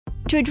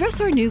To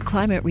address our new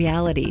climate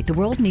reality, the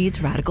world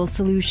needs radical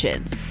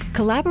solutions.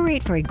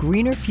 Collaborate for a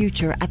greener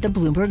future at the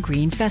Bloomberg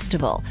Green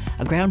Festival,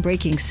 a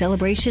groundbreaking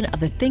celebration of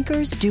the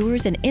thinkers,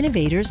 doers, and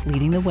innovators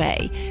leading the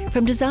way.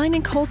 From design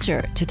and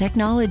culture to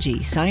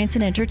technology, science,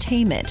 and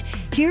entertainment,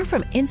 hear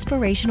from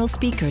inspirational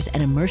speakers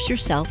and immerse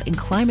yourself in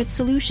climate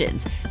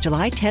solutions.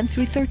 July 10th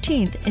through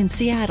 13th in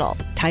Seattle.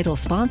 Title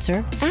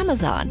sponsor,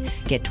 Amazon.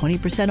 Get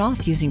 20%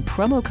 off using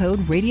promo code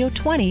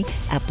Radio20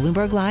 at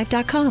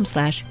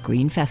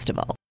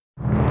BloombergLive.com/greenfestival.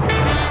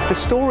 The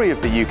story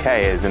of the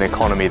UK is an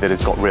economy that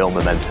has got real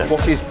momentum.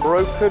 What is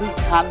broken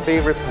can be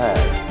repaired.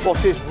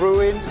 What is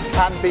ruined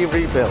can be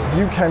rebuilt.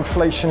 UK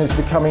inflation is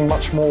becoming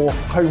much more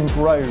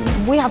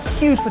homegrown. We have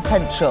huge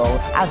potential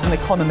as an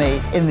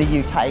economy in the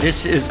UK.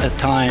 This is a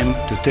time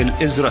to tell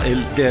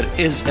Israel there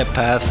is a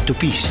path to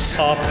peace.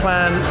 Our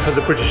plan for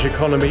the British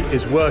economy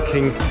is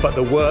working, but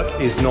the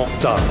work is not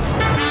done.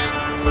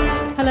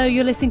 Hello,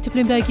 you're listening to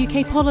Bloomberg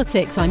UK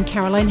Politics. I'm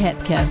Caroline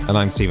Hepker. And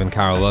I'm Stephen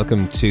Carroll.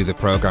 Welcome to the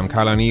programme.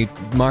 Caroline, are you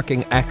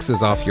marking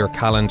X's off your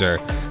calendar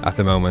at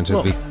the moment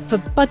for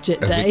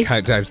Budget Day? We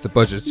count down to the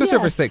budget? It's just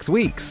over 6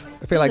 weeks.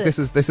 I feel like this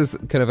is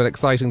kind of an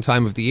exciting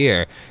time of the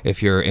year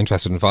if you're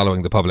interested in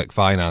following the public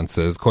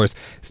finances. Of course,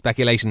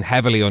 speculation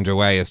heavily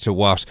underway as to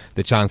what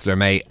the Chancellor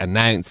May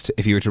announced.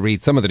 If you were to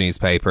read some of the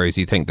newspapers,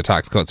 you'd think the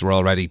tax cuts were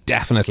already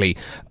definitely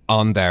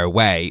on their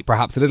way.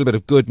 Perhaps a little bit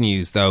of good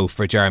news, though,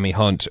 for Jeremy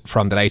Hunt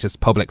from the latest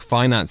public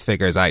finance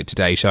figures out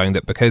today, showing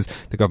that because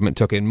the government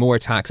took in more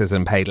taxes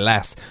and paid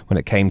less when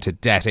it came to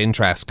debt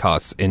interest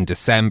costs in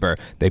December,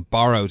 they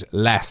borrowed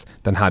less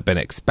than had been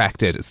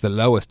expected. It's the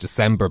lowest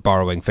December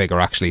borrowing figure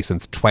actually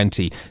since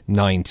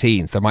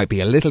 2019. So there might be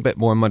a little bit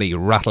more money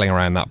rattling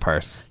around that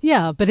purse.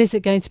 Yeah, but is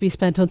it going to be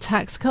spent on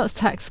tax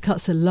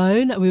cuts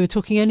alone? We were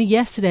talking only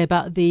yesterday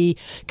about the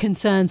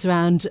concerns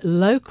around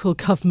local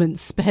government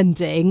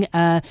spending,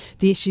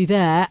 the issue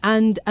there,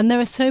 and there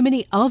are so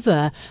many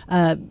other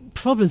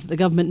problems that the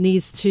government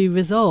needs to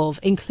resolve,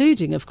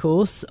 including, of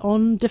course,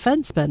 on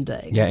defence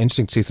spending. Yeah,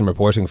 interesting to see some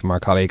reporting from our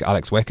colleague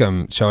Alex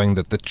Wickham showing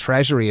that the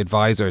Treasury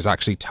advisors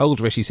actually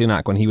told Rishi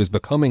Sunak when he was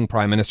becoming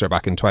Prime Minister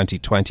back in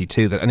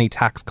 2022 that any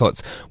tax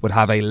cuts would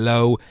have a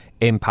low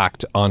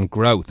impact on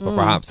growth, but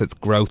perhaps it's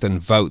growth and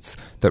votes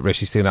that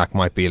Rishi Sunak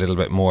might be a little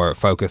bit more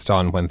focused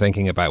on when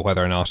thinking about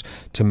whether or not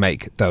to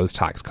make those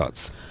tax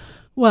cuts.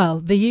 Well,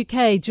 the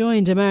UK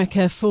joined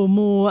America for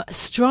more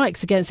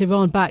strikes against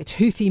Iran-backed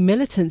Houthi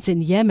militants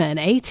in Yemen.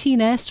 18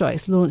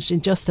 airstrikes launched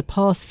in just the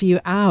past few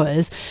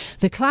hours.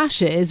 The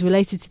clashes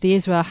related to the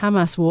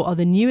Israel-Hamas war are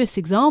the newest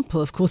example,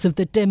 of course, of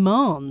the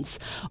demands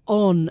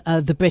on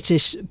the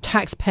British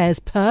taxpayers'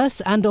 purse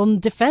and on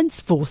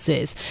defence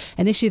forces.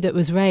 An issue that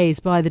was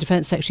raised by the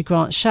Defence Secretary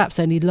Grant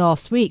Shapps only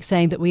last week,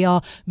 saying that we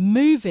are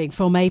moving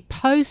from a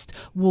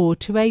post-war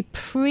to a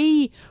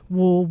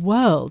pre-war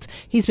world.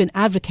 He's been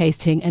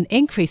advocating an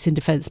increase in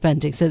defence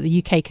spending so that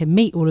the UK can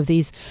meet all of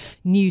these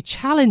new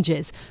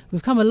challenges.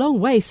 We've come a long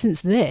way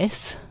since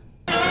this.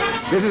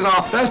 This is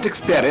our first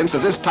experience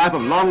of this type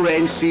of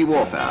long-range sea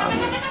warfare.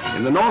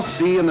 In the North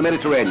Sea and the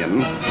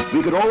Mediterranean,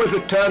 we could always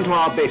return to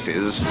our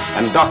bases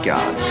and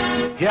dockyards.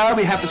 Here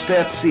we have to stay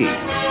at sea,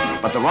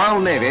 but the Royal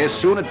Navy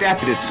soon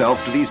adapted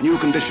itself to these new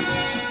conditions.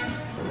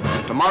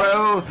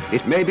 Tomorrow,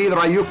 it may be the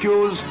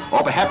Ryukyus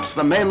or perhaps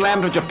the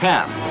mainland of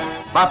Japan.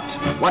 But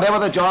whatever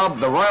the job,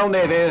 the Royal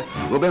Navy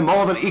will be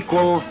more than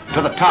equal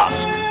to the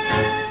task.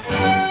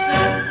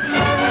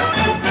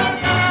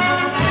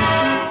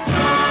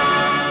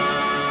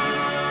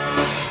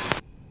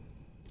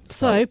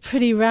 So,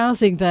 pretty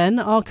rousing then.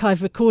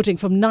 Archive recording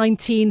from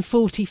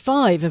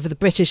 1945 of the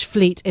British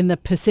fleet in the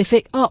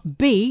Pacific.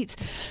 Upbeat.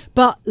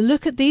 But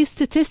look at these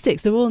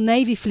statistics. The Royal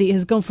Navy fleet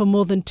has gone from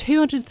more than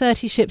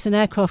 230 ships and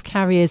aircraft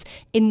carriers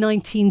in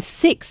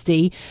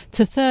 1960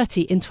 to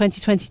 30 in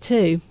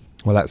 2022.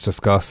 Well, let's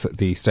discuss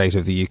the state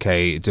of the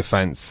UK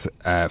Defence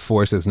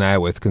Forces now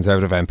with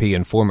Conservative MP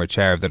and former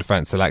chair of the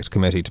Defence Select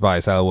Committee,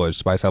 Tobias Ellwood.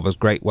 Tobias Ellwood,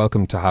 great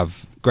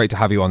to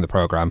have you on the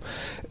programme.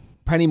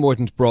 Penny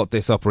Mordaunt brought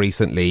this up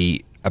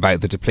recently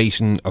about the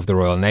depletion of the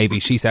Royal Navy.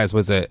 She says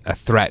was a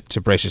threat to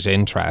British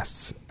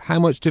interests. How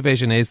much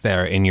division is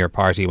there in your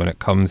party when it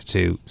comes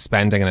to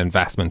spending and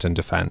investment in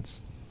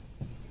defence?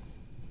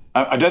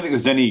 I don't think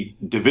there's any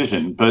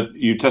division, but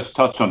you just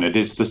touched on it.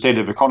 It's the state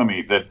of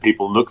economy that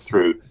people look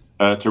through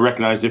to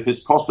recognise if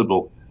it's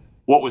possible.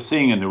 What we're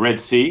seeing in the Red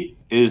Sea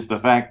is the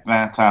fact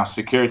that our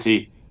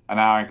security and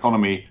our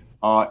economy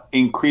are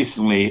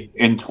increasingly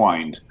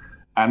entwined.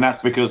 And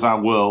that's because our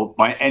world,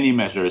 by any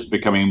measure, is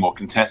becoming more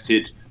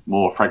contested,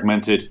 more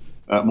fragmented,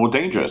 more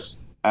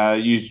dangerous.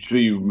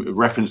 You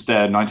referenced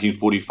there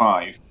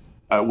 1945.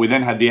 We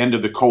then had the end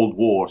of the Cold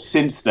War.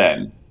 Since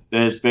then,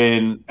 there's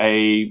been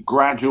a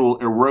gradual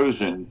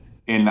erosion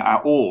in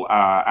all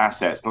our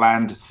assets,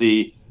 land,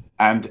 sea,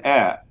 and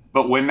air.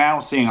 But we're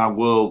now seeing our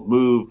world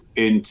move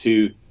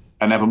into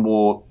an ever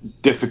more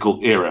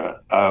difficult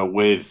era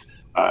with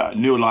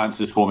new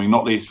alliances forming,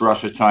 not least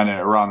Russia, China,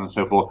 Iran, and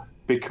so forth,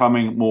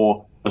 becoming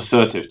more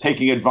assertive,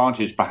 taking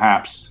advantage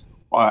perhaps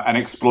and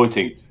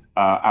exploiting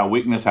our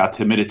weakness, our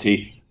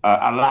timidity,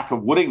 a lack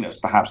of willingness,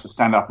 perhaps, to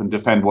stand up and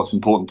defend what's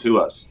important to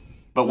us.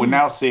 But we're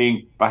now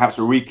seeing perhaps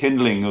a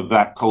rekindling of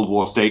that Cold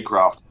War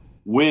statecraft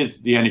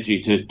with the energy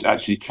to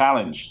actually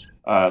challenge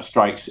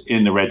strikes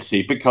in the Red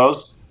Sea,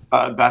 because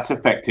that's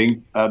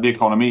affecting the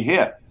economy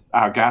here.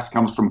 Our gas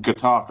comes from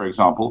Qatar, for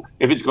example.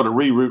 If it's got to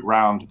reroute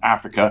around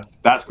Africa,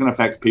 that's going to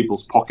affect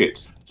people's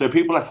pockets. So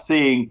people are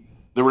seeing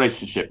the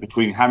relationship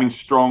between having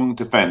strong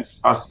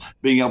defense, us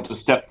being able to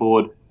step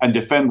forward and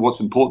defend what's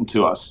important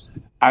to us,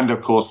 and,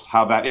 of course,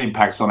 how that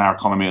impacts on our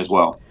economy as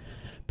well.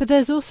 But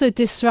there's also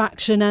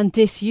distraction and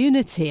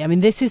disunity. I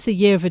mean, this is the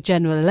year of a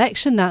general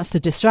election. That's the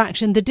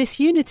distraction. The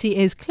disunity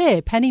is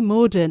clear. Penny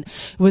Mordaunt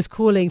was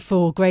calling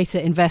for greater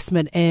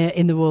investment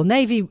in the Royal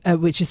Navy,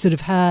 which is sort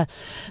of her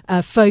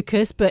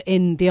focus, but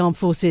in the armed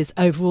forces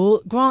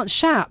overall. Grant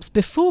Shapps,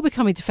 before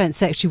becoming Defence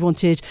Secretary,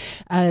 wanted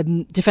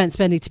defence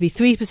spending to be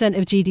 3%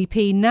 of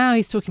GDP. Now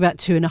he's talking about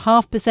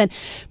 2.5%.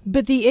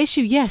 But the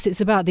issue, yes,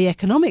 it's about the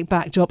economic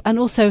backdrop and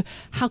also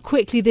how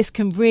quickly this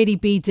can really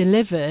be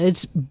delivered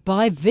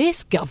by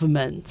this government.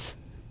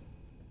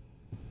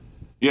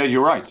 Yeah,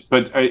 you're right.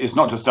 But it's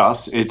not just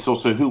us. It's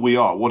also who we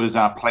are. What is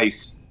our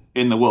place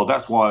in the world?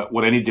 That's why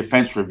what any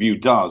defense review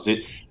does.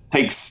 It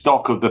takes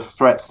stock of the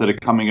threats that are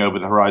coming over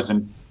the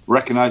horizon,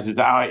 recognizes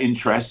our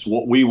interests,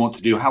 what we want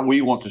to do, how we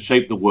want to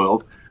shape the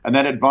world, and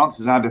then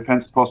advances our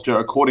defense posture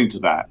according to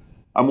that.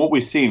 And what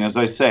we've seen, as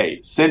I say,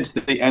 since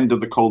the end of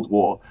the Cold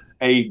War,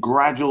 a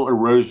gradual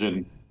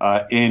erosion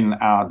in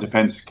our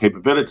defense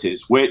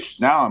capabilities, which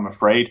now, I'm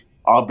afraid,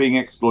 are being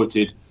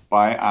exploited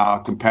by our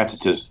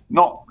competitors,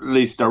 not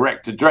least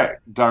direct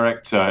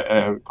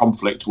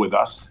conflict with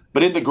us,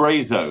 but in the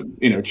grey zone,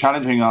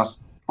 challenging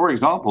us, for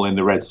example, in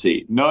the Red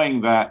Sea,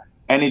 knowing that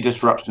any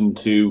disruption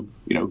to,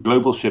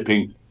 global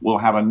shipping will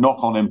have a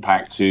knock-on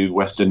impact to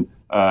Western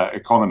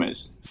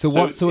economies. So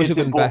what sort of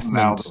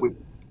investment?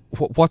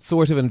 What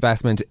sort of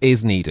investment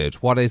is needed?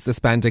 What is the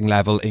spending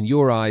level in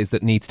your eyes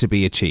that needs to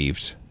be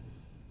achieved?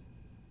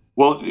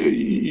 Well,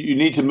 you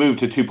need to move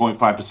to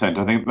 2.5%.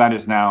 I think that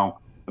is now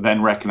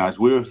then recognized.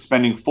 We were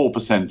spending 4%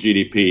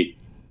 GDP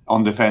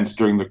on defense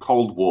during the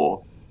Cold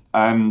War,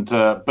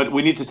 but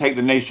we need to take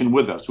the nation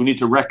with us. We need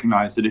to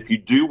recognize that if you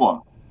do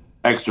want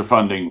extra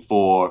funding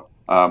for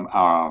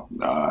our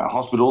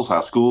hospitals,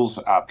 our schools,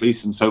 our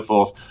police, and so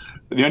forth,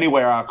 the only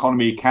way our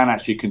economy can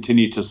actually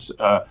continue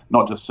to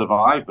not just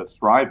survive, but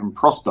thrive and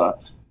prosper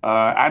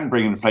and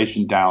bring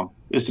inflation down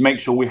is to make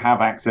sure we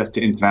have access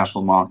to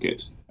international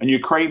markets. And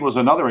Ukraine was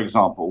another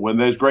example when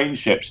those grain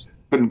ships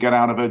couldn't get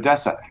out of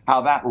Odessa, how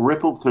that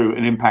rippled through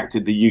and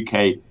impacted the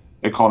UK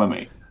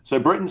economy. So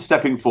Britain's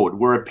stepping forward.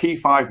 We're a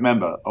P5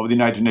 member of the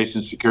United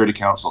Nations Security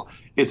Council.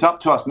 It's up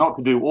to us not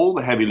to do all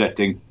the heavy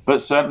lifting, but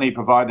certainly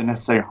provide the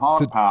necessary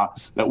hard power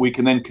that we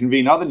can then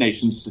convene other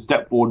nations to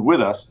step forward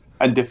with us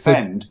and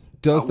defend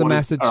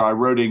are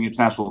eroding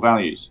international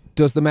values.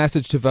 Does the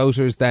message to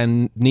voters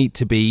then need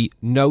to be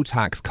no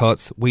tax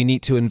cuts? We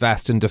need to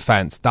invest in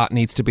defence. That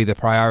needs to be the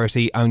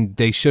priority, and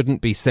they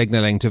shouldn't be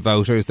signalling to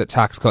voters that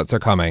tax cuts are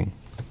coming.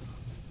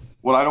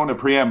 Well, I don't want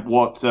to preempt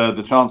what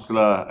the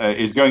Chancellor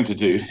is going to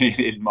do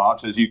in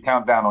March as you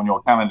count down on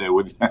your calendar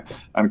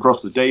and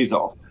cross the days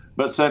off.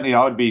 But certainly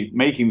I would be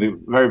making the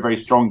very, very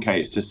strong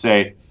case to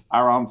say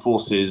our armed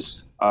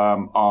forces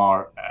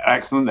are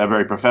excellent. They're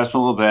very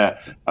professional. They're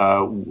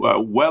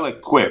well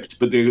equipped,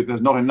 but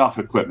there's not enough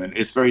equipment.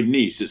 It's very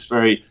niche. It's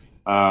very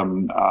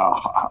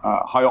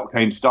high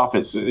octane stuff.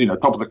 It's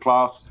top of the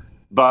class.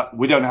 But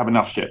we don't have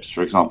enough ships,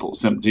 for example,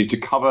 simply to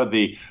cover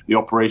the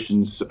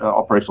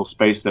operational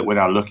space that we're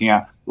now looking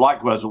at.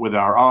 Likewise, with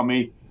our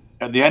army,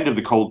 at the end of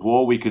the Cold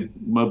War, we could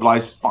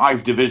mobilize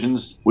 5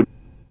 divisions. We're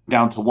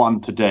down to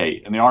 1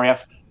 today. In the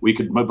RAF, we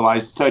could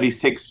mobilize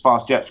 36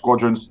 fast jet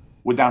squadrons.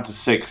 We're down to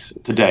 6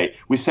 today.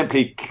 We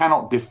simply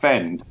cannot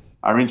defend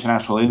our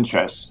international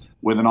interests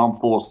with an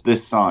armed force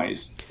this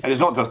size. And it's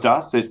not just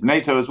us, it's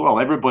NATO as well.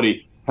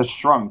 Everybody has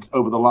shrunk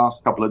over the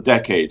last couple of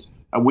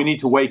decades. And we need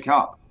to wake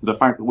up to the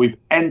fact that we've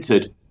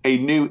entered a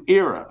new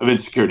era of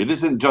insecurity. This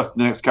isn't just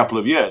the next couple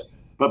of years,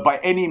 but by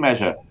any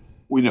measure,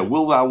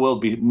 will our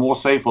world be more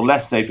safe or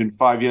less safe in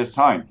 5 years'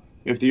 time?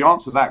 If the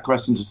answer to that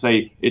question to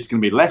say it's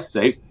going to be less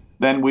safe,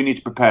 then we need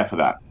to prepare for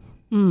that.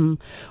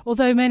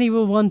 Although many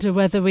will wonder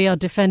whether we are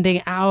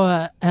defending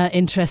our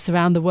interests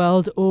around the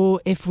world or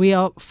if we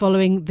are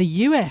following the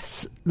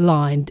US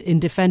line in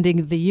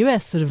defending the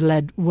US sort of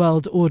led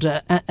world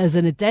order as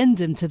an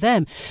addendum to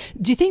them.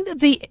 Do you think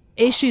that the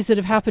issues that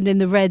have happened in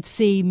the Red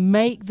Sea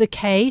make the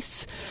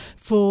case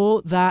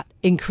for that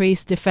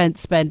increased defence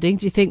spending?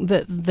 Do you think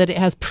that it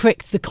has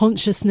pricked the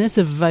consciousness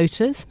of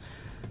voters?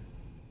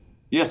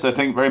 Yes, I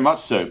think very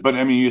much so. But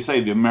I mean, you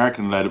say the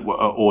American-led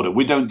order.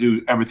 We don't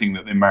do everything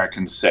that the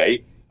Americans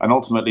say, and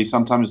ultimately,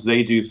 sometimes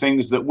they do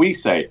things that we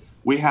say.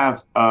 We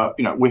have,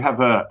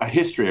 a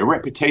history, a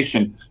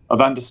reputation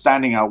of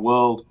understanding our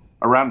world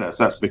around us.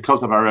 That's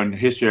because of our own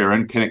history, our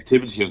own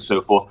connectivity, and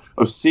so forth.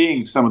 Of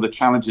seeing some of the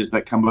challenges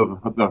that come over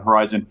the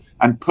horizon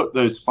and put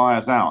those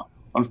fires out.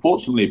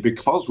 Unfortunately,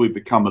 because we've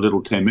become a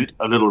little timid,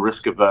 a little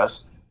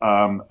risk-averse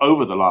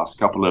over the last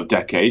couple of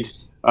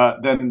decades,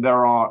 then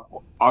there are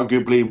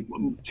arguably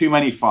too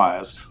many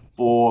fires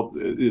for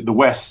the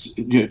West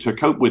to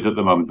cope with at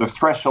the moment. The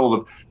threshold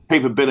of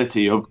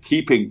capability of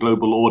keeping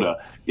global order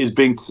is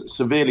being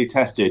severely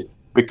tested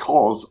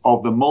because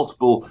of the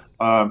multiple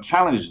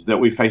challenges that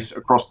we face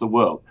across the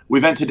world.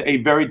 We've entered a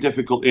very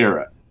difficult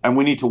era, and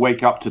we need to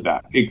wake up to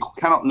that. It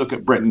cannot look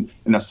at Britain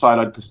in a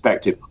siloed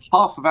perspective.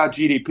 Half of our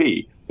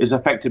GDP is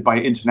affected by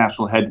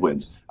international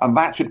headwinds, and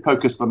that should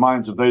focus the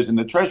minds of those in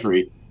the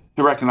Treasury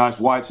to recognise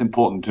why it's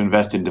important to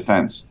invest in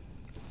defence.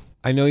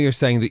 I know you're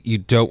saying that you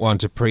don't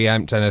want to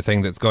preempt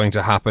anything that's going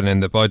to happen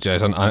in the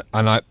budget,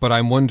 but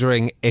I'm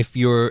wondering if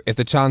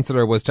the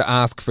Chancellor was to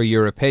ask for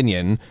your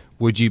opinion,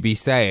 would you be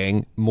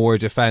saying more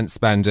defence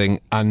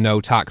spending and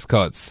no tax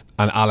cuts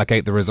and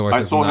allocate the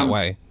resources in that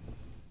way?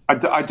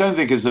 I don't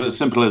think it's as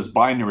simple as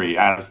binary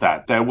as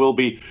that. There will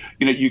be,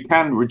 you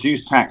can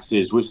reduce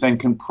taxes, which then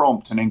can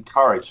prompt and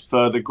encourage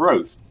further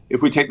growth.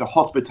 If we take the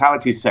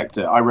hospitality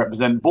sector, I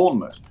represent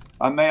Bournemouth,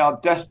 and they are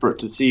desperate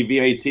to see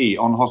VAT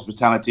on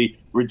hospitality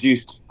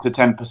reduced to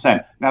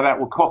 10%. Now, that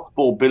will cost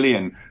 £4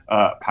 billion,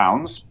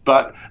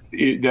 but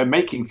they're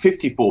making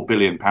 £54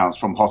 billion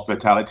from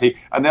hospitality,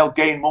 and they'll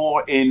gain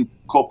more in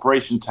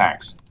corporation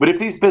tax. But if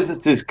these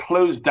businesses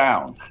close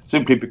down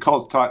simply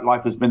because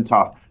life has been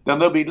tough, then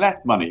there'll be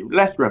less money,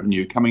 less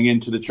revenue coming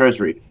into the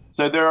Treasury.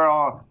 So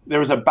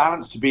there is a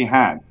balance to be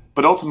had.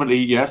 But ultimately,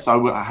 yes,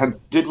 I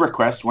did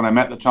request when I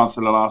met the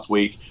Chancellor last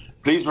week,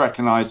 please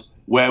recognise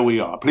where we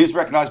are. Please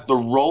recognise the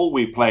role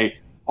we play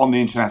on the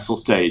international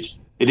stage.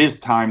 It is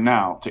time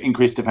now to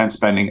increase defence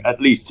spending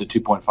at least to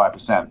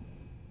 2.5%.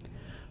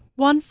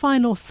 One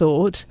final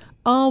thought.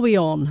 Are we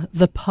on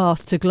the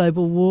path to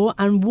global war?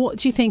 And what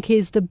do you think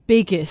is the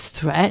biggest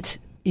threat,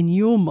 in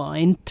your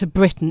mind, to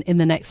Britain in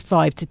the next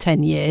 5 to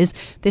 10 years?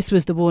 This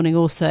was the warning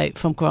also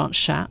from Grant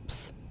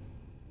Shapps.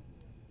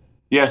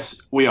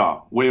 Yes, we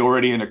are. We're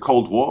already in a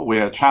Cold War.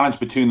 We're challenged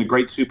between the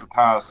great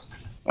superpowers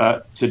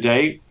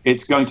today.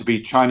 It's going to be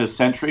China's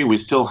century. We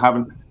still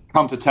haven't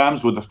come to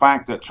terms with the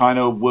fact that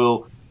China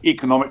will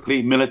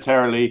economically,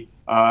 militarily,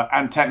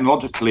 and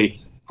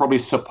technologically probably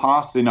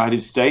surpass the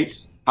United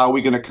States. How are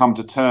we going to come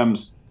to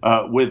terms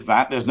with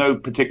that? There's no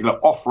particular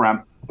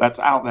off-ramp that's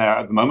out there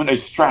at the moment, no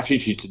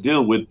strategy to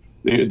deal with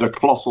the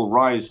colossal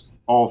rise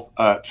of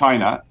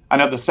China.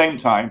 And at the same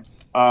time,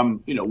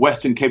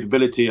 Western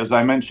capability, as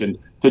I mentioned,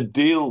 to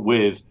deal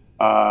with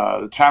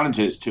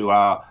challenges to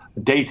our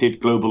dated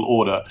global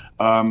order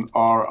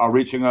are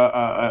reaching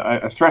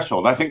a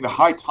threshold. I think the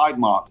high tide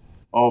mark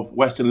of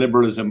Western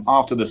liberalism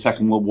after the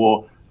Second World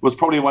War was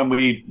probably when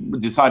we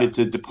decided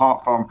to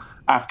depart from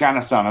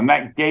Afghanistan, and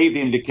that gave the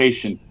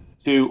indication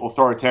to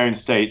authoritarian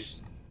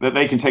states that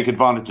they can take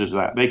advantage of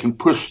that. They can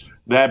push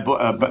their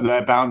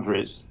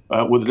boundaries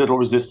with little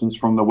resistance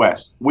from the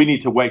West. We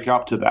need to wake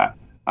up to that.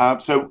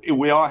 So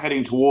we are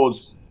heading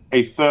towards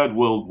a third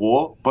world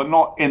war, but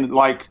not in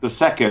like the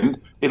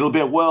second. It'll be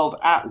a world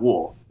at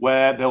war,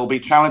 where there will be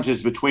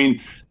challenges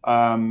between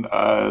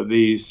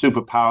the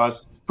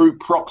superpowers through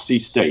proxy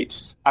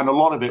states. And a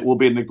lot of it will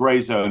be in the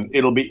grey zone.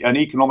 It'll be an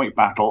economic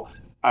battle.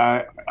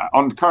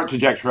 On the current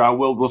trajectory, our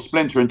world will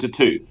splinter into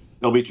two.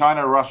 There'll be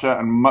China, Russia,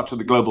 and much of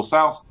the global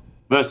south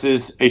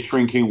versus a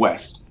shrinking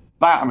West.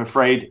 That, I'm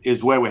afraid,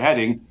 is where we're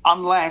heading,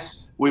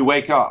 unless we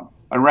wake up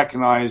and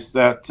recognize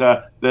that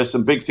there's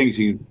some big things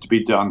to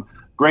be done,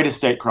 greater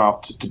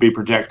statecraft to be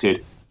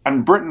projected,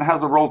 and Britain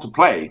has a role to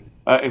play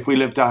if we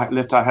lift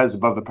our heads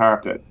above the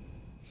parapet.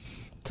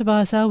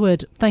 Tobias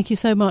Ellwood, thank you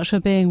so much for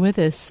being with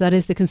us. That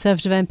is the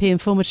Conservative MP and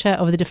former chair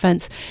of the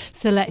Defence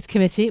Select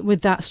Committee,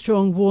 with that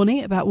strong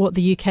warning about what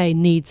the UK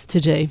needs to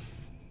do.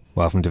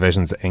 Well, from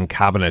divisions in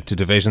Cabinet to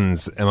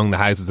divisions among the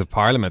Houses of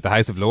Parliament, the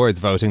House of Lords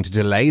voting to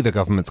delay the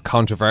government's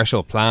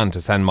controversial plan to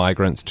send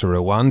migrants to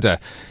Rwanda.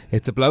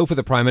 It's a blow for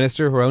the Prime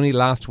Minister, who only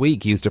last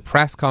week used a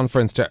press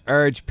conference to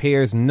urge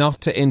peers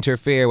not to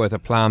interfere with a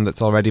plan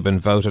that's already been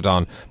voted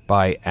on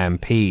by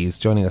MPs.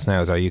 Joining us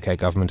now is our UK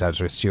Government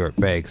Editor, Stuart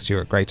Biggs.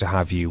 Stuart, great to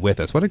have you with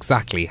us. What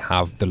exactly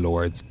have the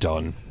Lords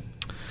done?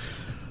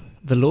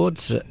 The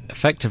Lords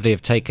effectively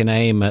have taken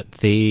aim at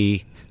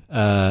the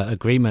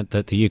agreement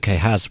that the UK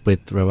has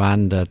with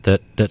Rwanda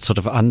that sort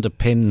of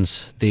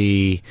underpins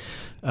the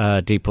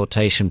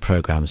deportation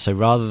programme. So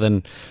rather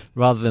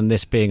than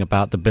this being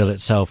about the bill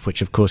itself,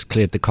 which of course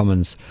cleared the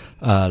Commons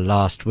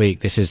last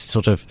week, this is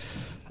sort of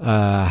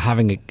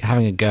having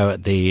a go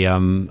at the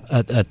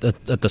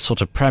at the sort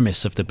of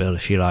premise of the bill,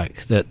 if you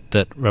like, that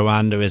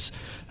Rwanda is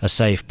a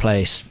safe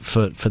place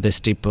for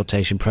this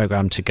deportation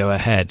programme to go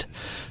ahead.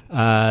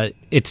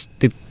 It's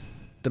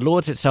the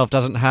Lords itself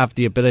doesn't have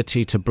the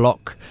ability to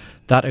block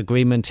that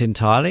agreement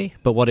entirely,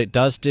 but what it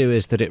does do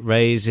is that it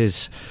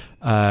raises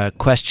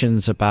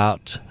questions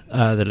about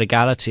the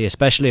legality,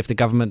 especially if the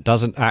government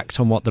doesn't act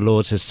on what the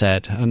Lords has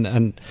said,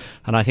 and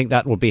I think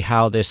that will be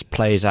how this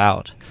plays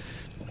out.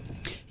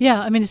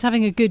 Yeah, I mean, it's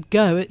having a good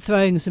go at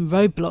throwing some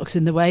roadblocks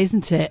in the way,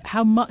 isn't it?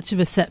 How much of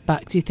a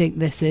setback do you think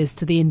this is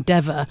to the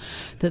endeavour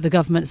that the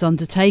government's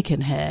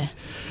undertaken here?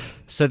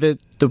 So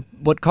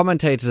what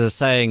commentators are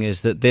saying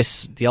is that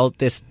this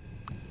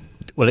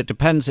it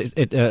depends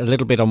a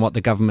little bit on what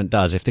the government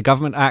does. If the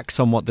government acts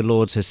on what the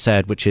Lords has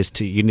said, which is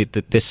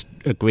this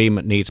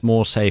agreement needs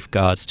more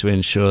safeguards to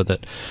ensure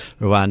that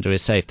Rwanda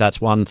is safe, that's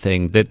one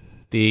thing.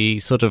 The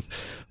sort of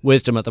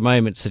wisdom at the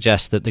moment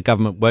suggests that the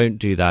government won't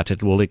do that.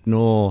 It will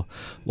ignore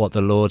what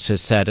the Lords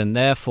has said, and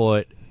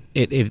therefore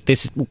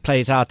this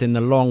plays out in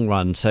the long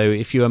run. So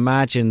if you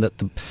imagine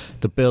that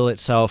the bill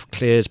itself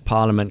clears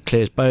Parliament,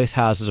 clears both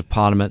houses of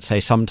Parliament, say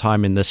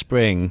sometime in the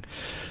spring,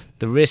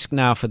 the risk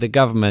now for the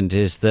government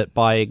is that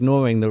by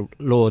ignoring the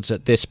Lords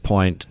at this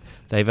point,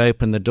 they've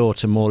opened the door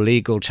to more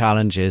legal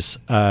challenges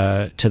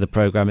to the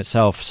programme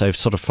itself, so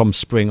sort of from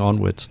spring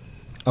onwards.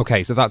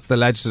 Okay, so that's the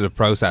legislative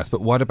process, but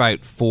what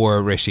about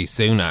for Rishi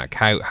Sunak?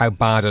 How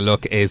bad a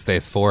look is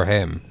this for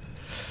him?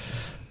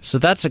 So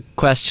that's a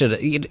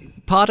question.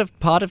 Part of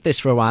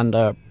this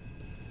Rwanda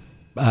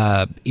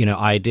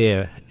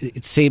idea,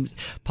 it seems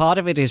part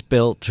of it is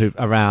built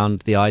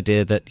around the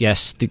idea that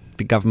yes,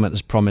 the government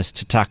has promised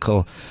to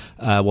tackle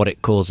what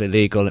it calls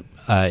illegal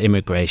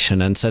immigration,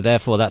 and so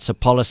therefore that's a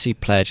policy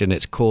pledge and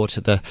it's core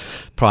to the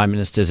Prime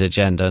Minister's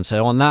agenda. And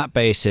so on that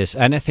basis,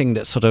 anything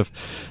that sort of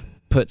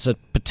puts a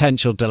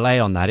potential delay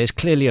on that is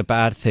clearly a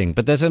bad thing.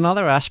 But there's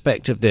another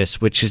aspect of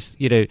this, which is,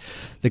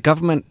 the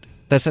government,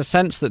 there's a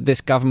sense that this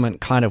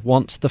government kind of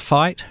wants the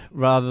fight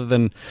rather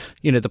than,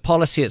 the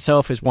policy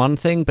itself is one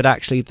thing, but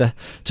actually to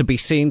be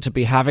seen to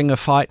be having a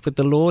fight with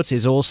the Lords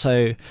is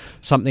also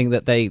something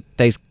that they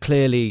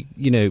clearly,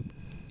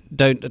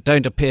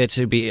 don't appear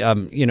to be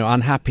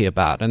unhappy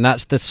about. And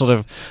that's the sort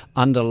of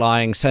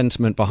underlying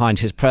sentiment behind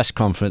his press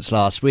conference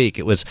last week.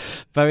 It was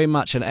very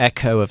much an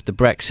echo of the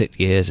Brexit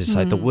years. It's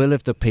like the will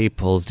of the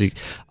people, the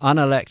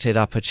unelected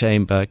upper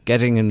chamber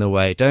getting in the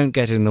way, don't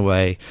get in the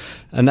way.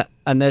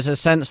 And there's a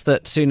sense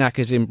that Sunak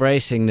is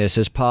embracing this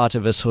as part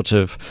of a sort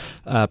of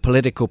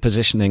political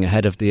positioning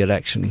ahead of the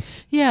election.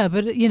 Yeah,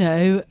 but,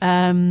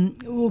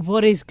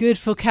 what is good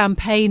for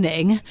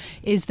campaigning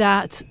is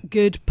that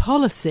good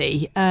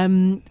policy.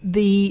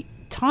 The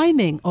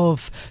timing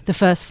of the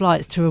first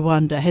flights to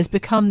Rwanda has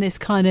become this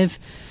kind of,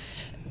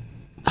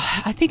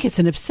 I think it's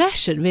an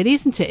obsession, really,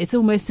 isn't it? It's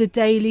almost a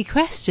daily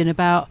question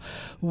about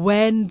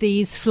when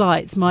these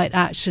flights might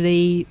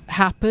actually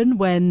happen,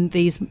 when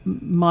these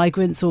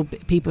migrants or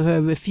people who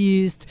are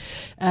refused,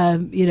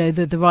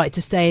 the right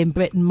to stay in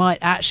Britain might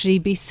actually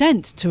be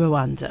sent to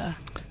Rwanda.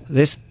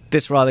 This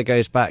rather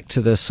goes back to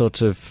the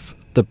sort of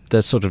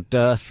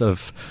dearth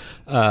of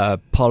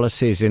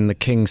policies in the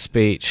King's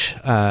speech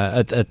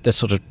at the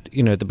sort of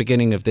the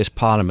beginning of this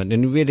Parliament,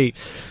 and really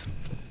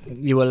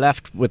you were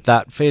left with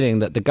that feeling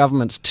that the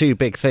government's two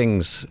big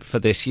things for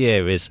this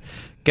year is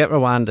get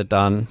Rwanda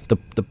done,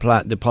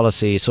 the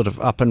policy sort of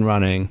up and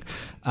running,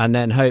 and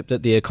then hope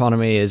that the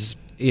economy is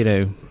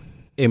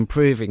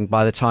improving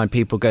by the time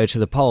people go to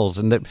the polls.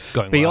 And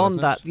that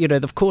beyond that,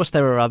 of course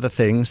there are other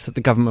things that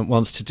the government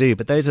wants to do,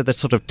 but those are the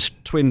sort of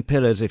twin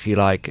pillars, if you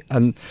like,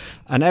 and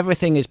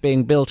everything is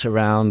being built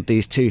around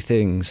these two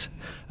things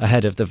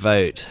ahead of the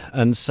vote.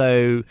 And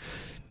so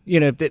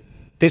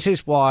this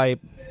is why,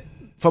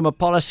 from a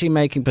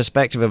policy-making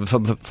perspective and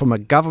from a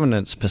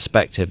governance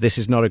perspective, this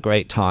is not a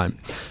great time.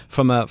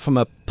 From a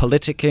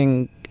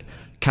politicking,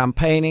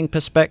 campaigning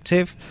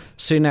perspective,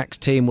 Sunak's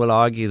team will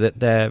argue that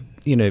they're,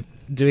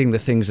 doing the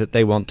things that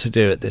they want to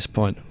do at this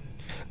point.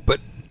 But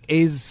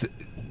does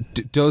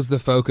the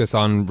focus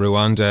on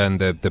Rwanda and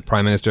the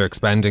Prime Minister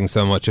expending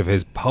so much of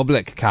his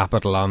public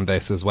capital on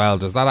this as well,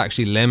 does that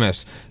actually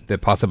limit the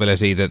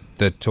possibility that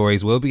the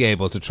Tories will be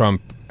able to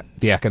trump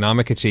the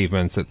economic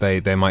achievements that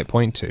they might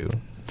point to?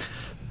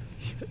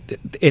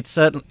 It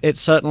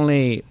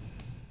certainly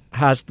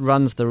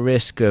runs the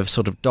risk of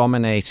sort of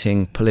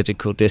dominating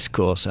political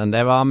discourse, and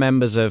there are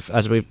members of,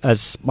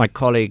 as my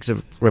colleagues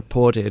have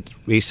reported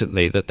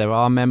recently, that there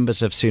are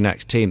members of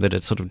Sunak's team that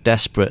are sort of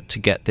desperate to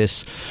get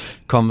this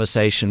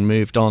conversation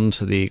moved on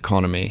to the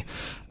economy.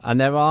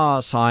 And there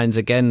are signs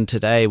again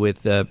today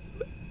with the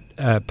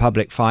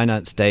public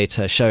finance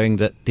data showing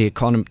that the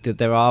economy, that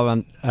there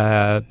are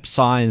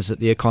signs that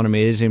the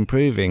economy is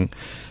improving.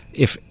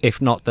 If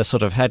not the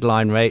sort of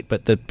headline rate,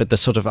 but the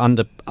sort of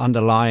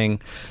underlying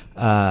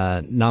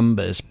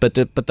numbers. But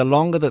the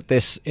longer that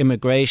this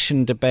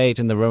immigration debate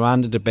and the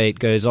Rwanda debate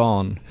goes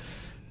on,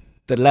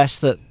 the less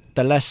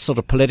sort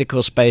of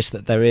political space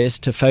that there is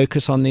to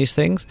focus on these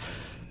things.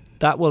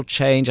 That will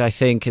change, I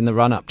think, in the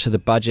run up to the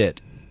budget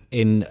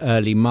in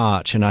early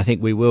March, and I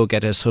think we will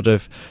get a sort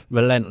of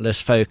relentless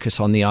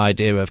focus on the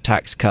idea of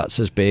tax cuts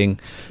as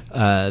being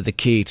the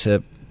key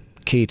to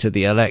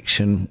the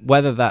election.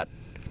 Whether that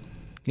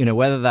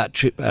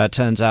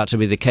turns out to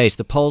be the case,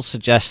 the polls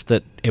suggest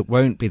that it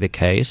won't be the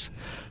case,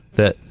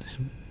 that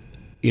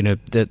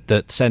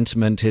that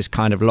sentiment is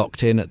kind of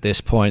locked in at this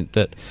point,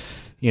 that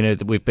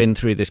that we've been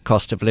through this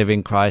cost of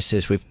living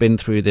crisis, we've been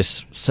through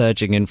this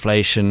surging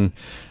inflation,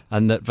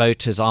 and that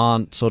voters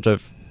aren't sort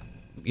of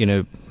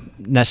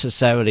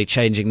necessarily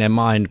changing their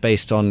mind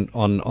based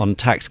on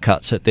tax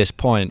cuts at this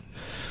point.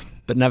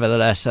 But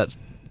nevertheless,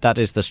 that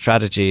is the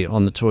strategy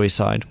on the Tory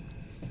side.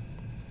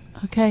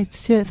 OK,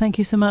 Stuart, thank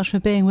you so much for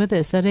being with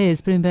us. That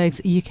is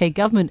Bloomberg's UK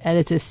government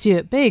editor,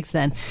 Stuart Biggs,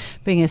 then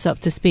bringing us up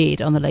to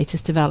speed on the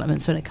latest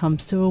developments when it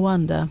comes to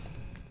Rwanda.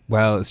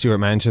 Well, Stuart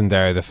mentioned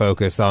there the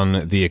focus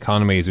on the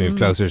economy as we move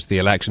closer to the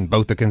election.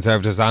 Both the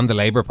Conservatives and the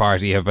Labour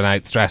Party have been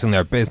out stressing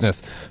their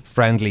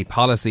business-friendly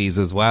policies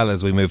as well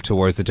as we move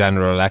towards the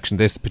general election.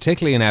 This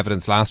particularly in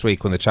evidence last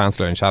week when the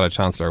Chancellor and Shadow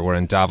Chancellor were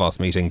in Davos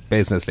meeting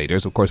business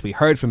leaders. Of course, we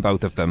heard from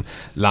both of them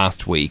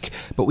last week.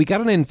 But we got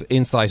an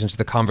insight into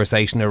the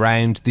conversation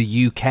around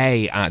the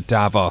UK at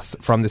Davos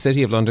from the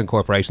City of London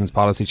Corporation's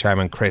Policy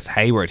Chairman Chris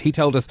Hayward. He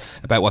told us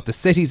about what the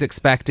city's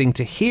expecting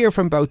to hear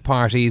from both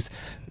parties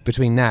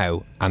between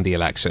now and the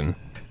election.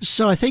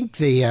 So I think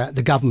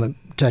the government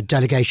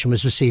delegation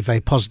was received very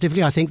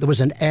positively. I think there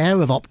was an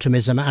air of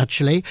optimism,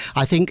 actually.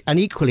 I think, and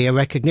equally a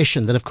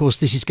recognition that, of course,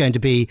 this is going to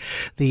be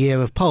the year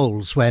of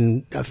polls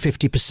when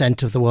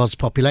 50% of the world's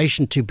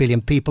population, 2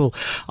 billion people,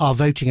 are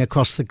voting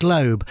across the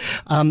globe.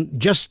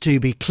 Just to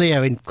be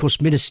clear, of course,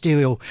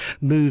 ministerial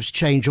moves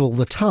change all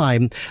the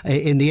time.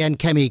 In the end,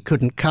 Kemi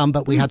couldn't come,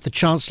 but we had the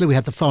Chancellor, we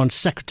had the Foreign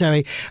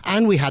Secretary,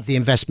 and we had the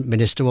Investment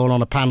Minister all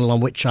on a panel on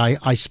which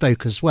I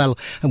spoke as well,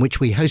 and which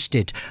we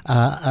hosted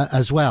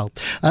as well.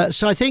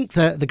 So I think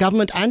that the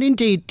government and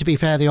indeed, to be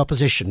fair, the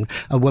opposition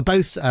were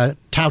both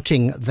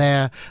touting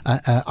their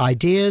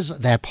ideas,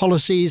 their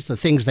policies, the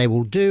things they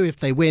will do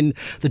if they win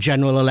the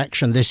general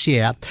election this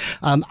year.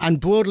 And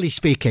broadly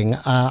speaking,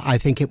 I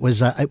think it was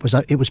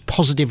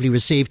positively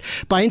received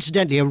by,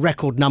 incidentally, a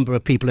record number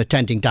of people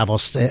attending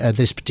Davos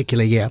this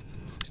particular year.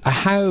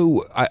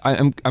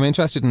 I'm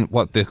interested in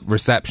what the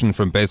reception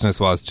from business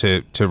was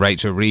to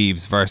Rachel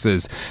Reeves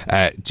versus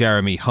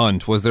Jeremy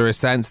Hunt. Was there a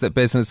sense that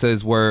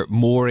businesses were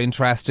more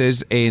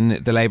interested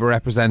in the Labour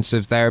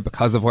representatives there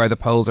because of where the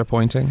polls are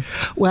pointing?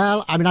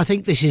 Well, I mean, I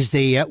think this is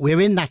we're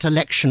in that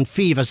election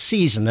fever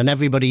season and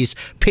everybody's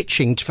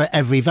pitching for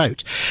every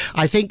vote.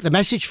 I think the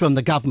message from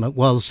the government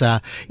was,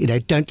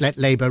 don't let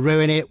Labour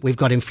ruin it. We've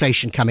got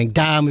inflation coming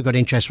down. We've got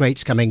interest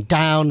rates coming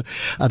down.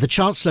 The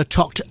Chancellor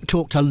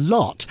talked a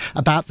lot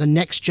about the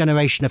next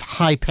generation of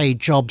high-paid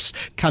jobs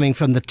coming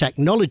from the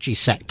technology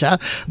sector.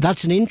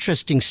 That's an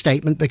interesting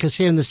statement because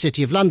here in the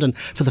City of London,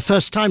 for the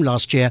first time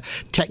last year,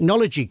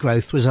 technology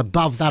growth was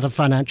above that of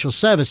financial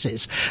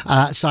services.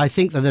 So I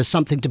think that there's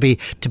something to be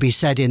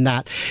said in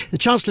that. The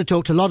Chancellor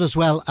talked a lot as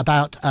well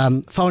about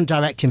foreign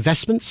direct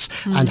investments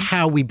and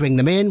how we bring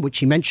them in, which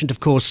he mentioned, of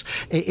course,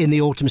 in the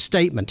autumn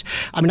statement.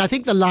 I mean, I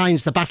think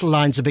the battle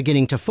lines are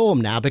beginning to form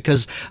now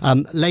because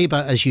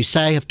Labour, as you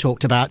say, have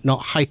talked about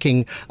not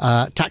hiking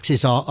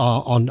taxes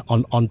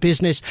on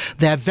business.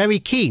 They're very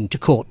keen to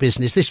court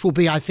business. This will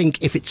be, I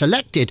think, if it's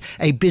elected,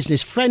 a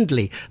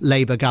business-friendly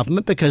Labour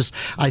government because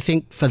I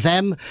think for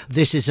them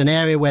this is an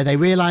area where they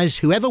realise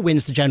whoever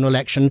wins the general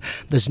election,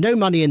 there's no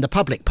money in the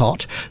public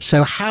pot.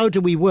 So how do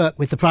we work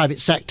with the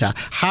private sector?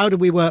 How do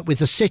we work with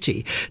the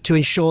city to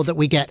ensure that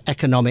we get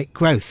economic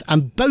growth?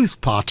 And both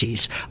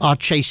parties are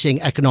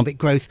chasing economic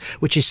growth,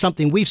 which is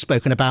something we've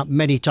spoken about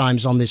many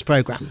times on this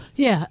programme.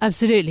 Yeah,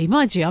 absolutely.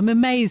 Mind you, I'm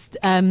amazed.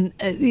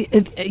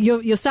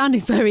 You're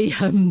sounding very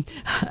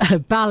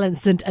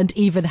balanced and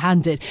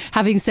even-handed.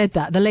 Having said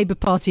that, the Labour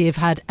Party have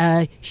had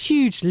a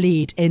huge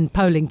lead in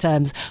polling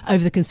terms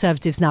over the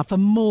Conservatives now for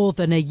more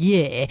than a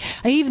year.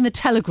 And even the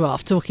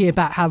Telegraph talking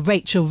about how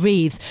Rachel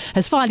Reeves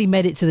has finally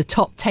made it to the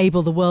top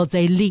table. The world's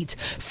elite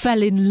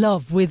fell in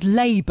love with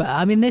Labour.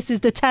 I mean, this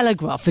is the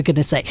Telegraph, for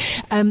goodness sake.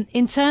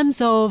 In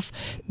terms of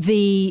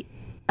the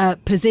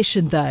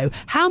position, though,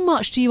 how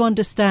much do you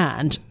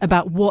understand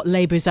about what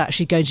Labour is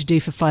actually going to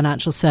do for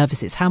financial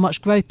services? How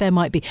much growth there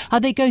might be? Are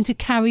they going to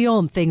carry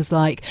on things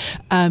like,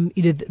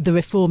 the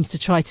reforms to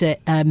try to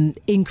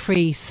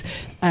increase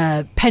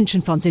pension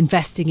funds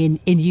investing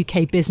in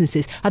UK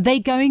businesses? Are they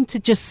going to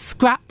just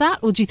scrap that,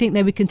 or do you think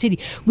they would continue?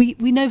 We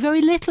know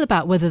very little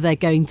about whether they're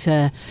going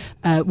to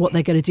what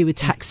they're going to do with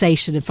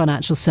taxation and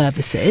financial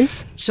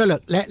services. So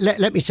look,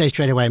 let me say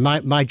straight away,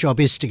 my job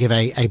is to give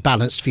a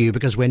balanced view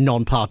because we're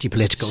non-party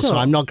political. Sure. So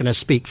I'm not going to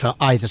speak for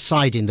either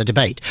side in the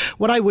debate.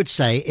 What I would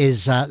say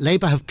is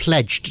Labour have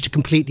pledged to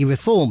completely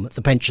reform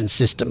the pension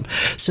system.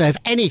 So if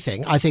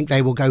anything, I think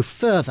they will go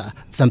further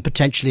than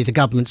potentially the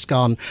government's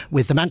gone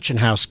with the Mansion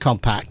House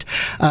Compact.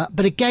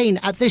 But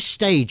again, at this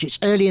stage, it's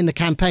early in the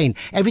campaign.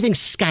 Everything's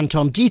scant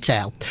on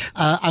detail.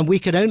 And we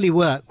can only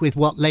work with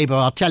what Labour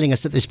are telling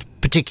us at this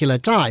particular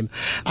time.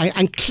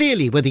 And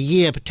clearly, with a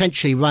year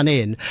potentially run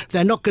in,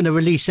 they're not going to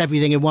release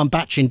everything in one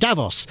batch in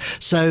Davos.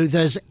 So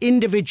there's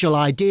individual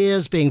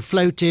ideas being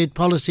floated,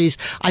 policies.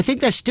 I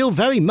think they're still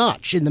very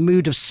much in the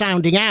mood of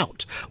sounding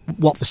out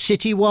what the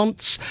city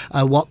wants,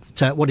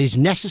 what is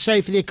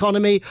necessary for the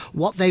economy,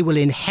 what they will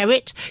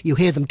inherit. You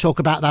hear them talk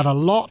about that a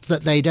lot,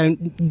 that they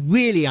don't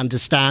really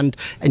understand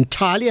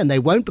entirely, and they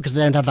won't because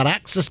they don't have that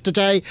access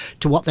today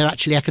to what they're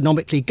actually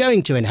economically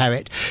going to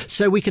inherit.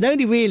 So we can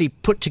only really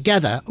put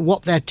together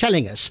what they're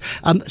telling us.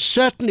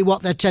 Certainly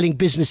what they're telling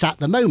business at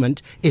the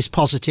moment is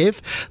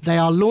positive. They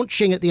are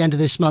launching at the end of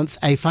this month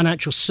a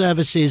financial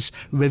services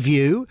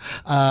review,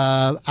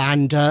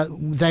 and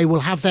they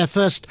will have their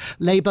first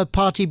Labour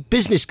Party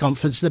business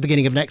conference at the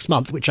beginning of next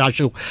month, which I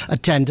shall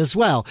attend as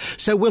well.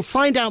 So we'll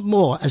find out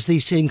more as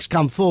these things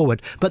come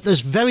forward, but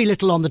there's very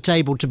little on the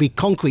table to be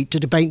concrete to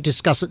debate and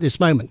discuss at this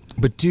moment.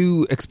 But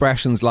do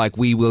expressions like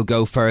 "we will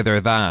go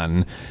further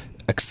than"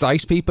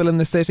 excite people in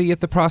the city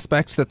at the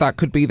prospect that that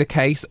could be the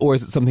case, or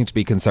is it something to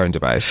be concerned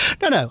about?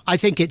 No. I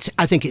think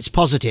it's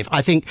positive.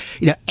 I think,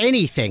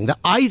 anything that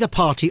either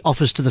party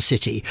offers to the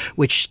city,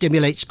 which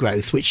stimulates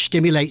growth, which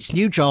stimulates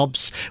new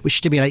jobs, which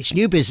stimulates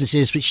new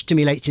businesses, which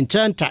stimulates in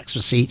turn tax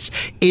receipts,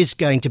 is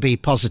going to be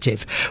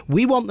positive.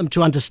 We want them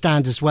to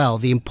understand as well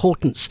the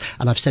importance,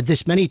 and I've said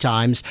this many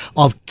times,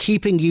 of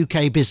keeping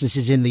UK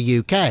businesses in the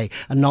UK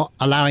and not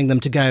allowing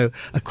them to go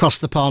across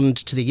the pond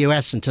to the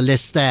US and to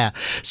list there.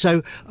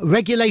 So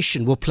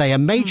regulation will play a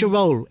major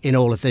role in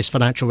all of this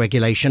financial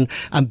regulation,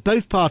 and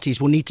both parties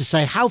will need to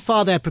say how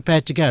far they're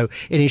prepared to go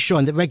in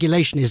ensuring that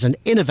regulation is an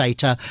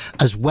innovator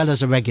as well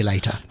as a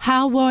regulator.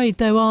 How worried,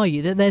 though, are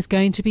you that there's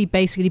going to be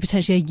basically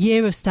potentially a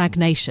year of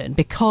stagnation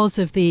because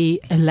of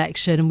the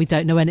election, and we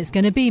don't know when it's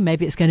going to be?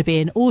 Maybe it's going to be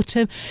in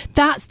autumn.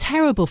 That's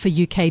terrible for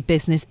UK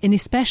business, and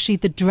especially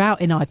the drought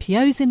in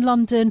IPOs in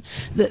London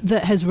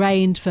that has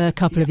reigned for a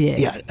couple of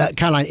years.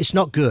 Caroline, it's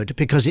not good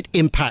because it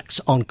impacts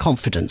on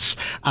confidence,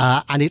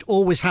 and it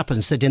always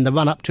happens that in the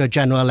run-up to a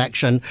general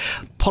election,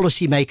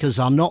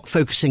 policymakers are not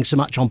focusing so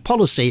much on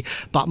policy,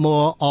 but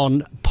more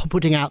on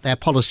putting out their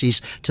policies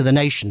to the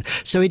nation.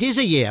 So it is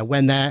a year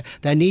when there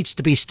needs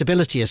to be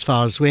stability as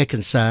far as we're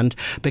concerned,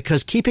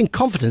 because keeping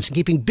confidence and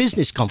keeping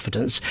business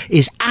confidence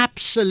is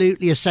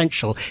absolutely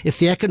essential if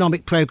the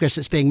economic progress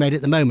that's being made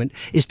at the moment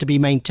is to be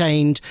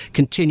maintained,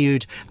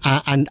 continued,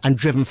 and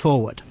driven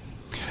forward.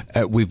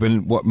 We've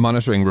been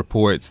monitoring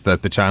reports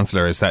that the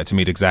Chancellor is set to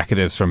meet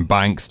executives from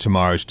banks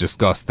tomorrow to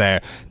discuss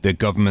the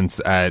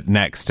government's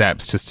next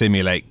steps to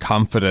stimulate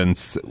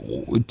confidence.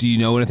 Do you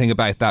know anything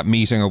about that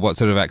meeting, or what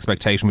sort of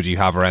expectation would you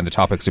have around the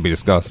topics to be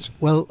discussed?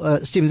 Well,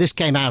 Stephen, this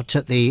came out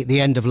at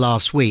the end of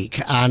last week,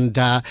 and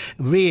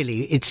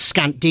really it's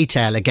scant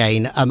detail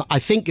again. I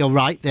think you're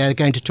right. They're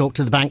going to talk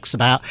to the banks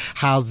about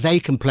how they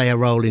can play a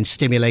role in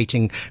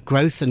stimulating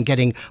growth and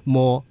getting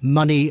more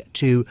money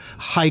to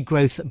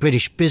high-growth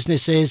British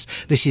businesses.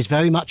 This is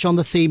very much on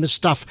the theme of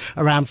stuff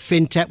around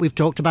fintech. We've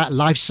talked about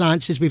life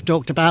sciences. We've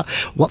talked about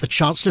what the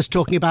Chancellor's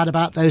talking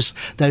about those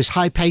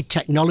high-paid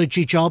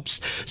technology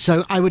jobs.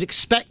 So I would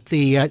expect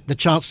the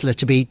Chancellor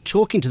to be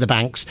talking to the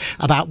banks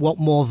about what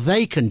more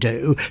they can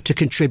do to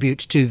contribute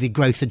to the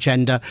growth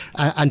agenda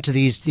and to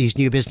these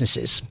new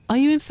businesses. Are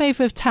you in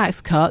favour of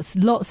tax cuts?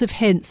 Lots of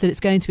hints that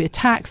it's going to be a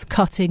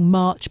tax-cutting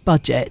March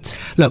budget.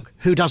 Look,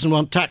 who doesn't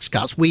want tax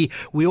cuts? We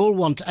all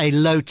want a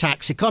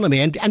low-tax economy,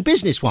 and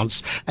business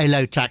wants a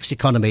low-tax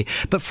economy.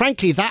 But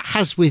frankly, that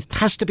has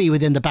to be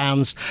within the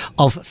bounds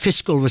of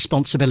fiscal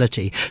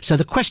responsibility. So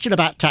the question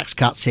about tax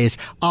cuts is,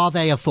 are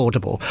they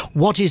affordable?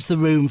 What is the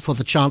room for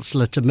the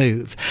Chancellor to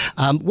move?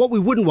 What we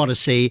wouldn't want to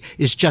see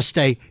is just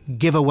a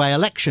giveaway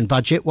election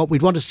budget. What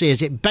we'd want to see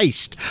is it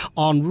based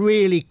on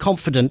really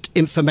confident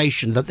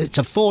information that it's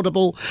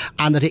affordable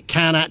and that it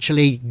can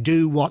actually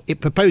do what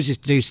it proposes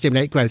to do,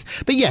 stimulate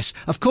growth. But yes,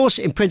 of course,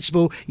 in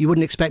principle, you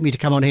wouldn't expect me to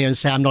come on here and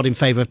say I'm not in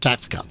favour of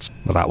tax cuts.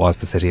 Well, that was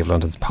the City of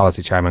London's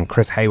Policy Chairman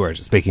Chris Hayward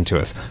speaking to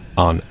us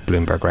on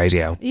Bloomberg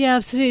Radio. Yeah,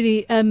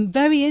 absolutely.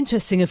 Very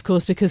interesting, of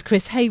course, because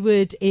Chris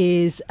Hayward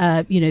is,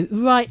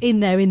 right in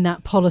there in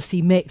that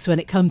policy mix when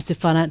it comes to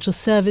financial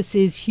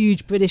services,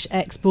 huge British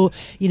export.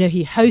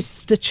 He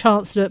hosts the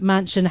Chancellor at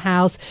Mansion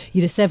House,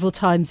 several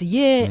times a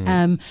year.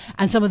 And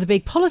some of the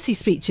big policy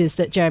speeches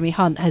that Jeremy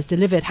Hunt has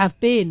delivered have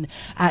been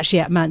actually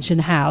at Mansion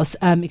House,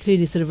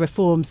 including sort of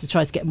reforms to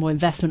try to get more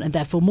investment and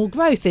therefore more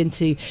growth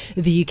into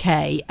the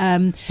UK.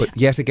 But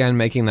yet again,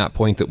 making that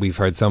point that we've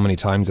heard so many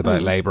times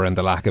about Labour and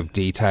the lack of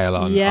detail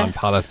on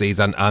policies.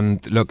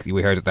 And look,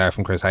 we heard it there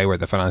from Chris Hayward.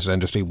 The financial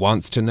industry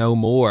wants to know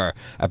more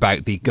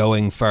about the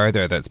going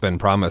further that's been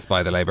promised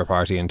by the Labour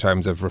Party in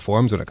terms of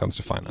reforms when it comes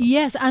to finance.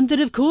 Yes, and that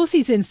of course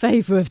he's in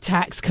favour of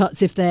tax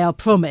cuts if they are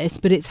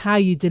promised, but it's how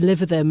you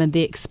deliver them and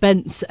the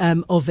expense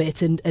of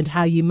it and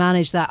how you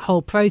manage that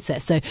whole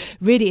process. So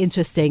really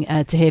interesting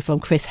to hear from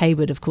Chris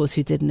Hayward, of course,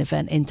 who did an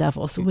event in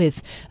Davos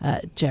with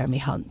Jeremy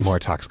Hunt. More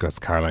tax cuts,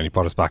 Caroline. You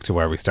brought us back to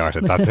where we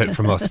started. That's it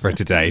from us for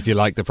today. If you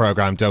like the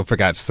programme, don't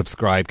forget to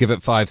subscribe. Give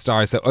it 5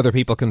 stars so other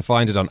people can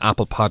find it on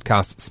Apple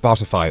Podcasts,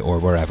 Spotify or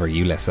wherever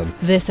you listen.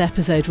 This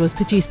episode was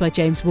produced by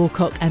James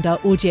Walcock and our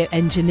audio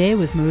engineer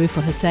was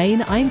Marufa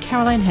Hussain. I'm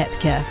Caroline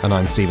Hepker. And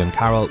I'm Stephen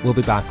Carroll. We'll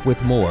be back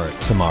with more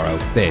tomorrow.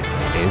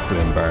 This is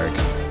Bloomberg.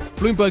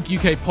 Bloomberg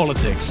UK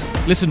Politics.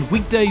 Listen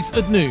weekdays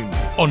at noon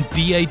on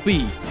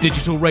DAB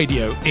Digital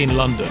Radio in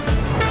London.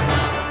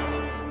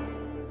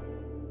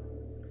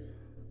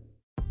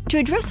 To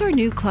address our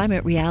new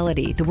climate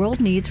reality, the world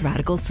needs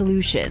radical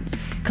solutions.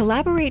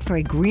 Collaborate for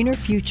a greener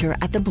future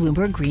at the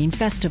Bloomberg Green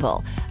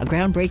Festival, a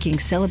groundbreaking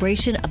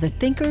celebration of the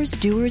thinkers,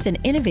 doers, and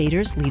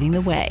innovators leading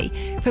the way.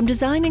 From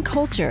design and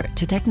culture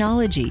to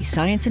technology,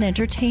 science, and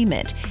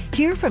entertainment,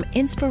 hear from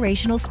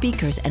inspirational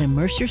speakers and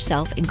immerse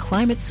yourself in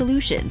climate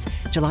solutions.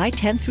 July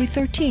 10th through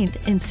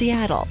 13th in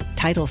Seattle.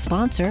 Title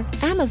sponsor,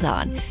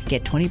 Amazon.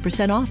 Get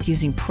 20% off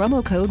using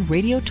promo code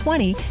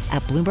RADIO20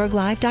 at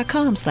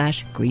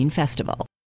BloombergLive.com/Green Festival.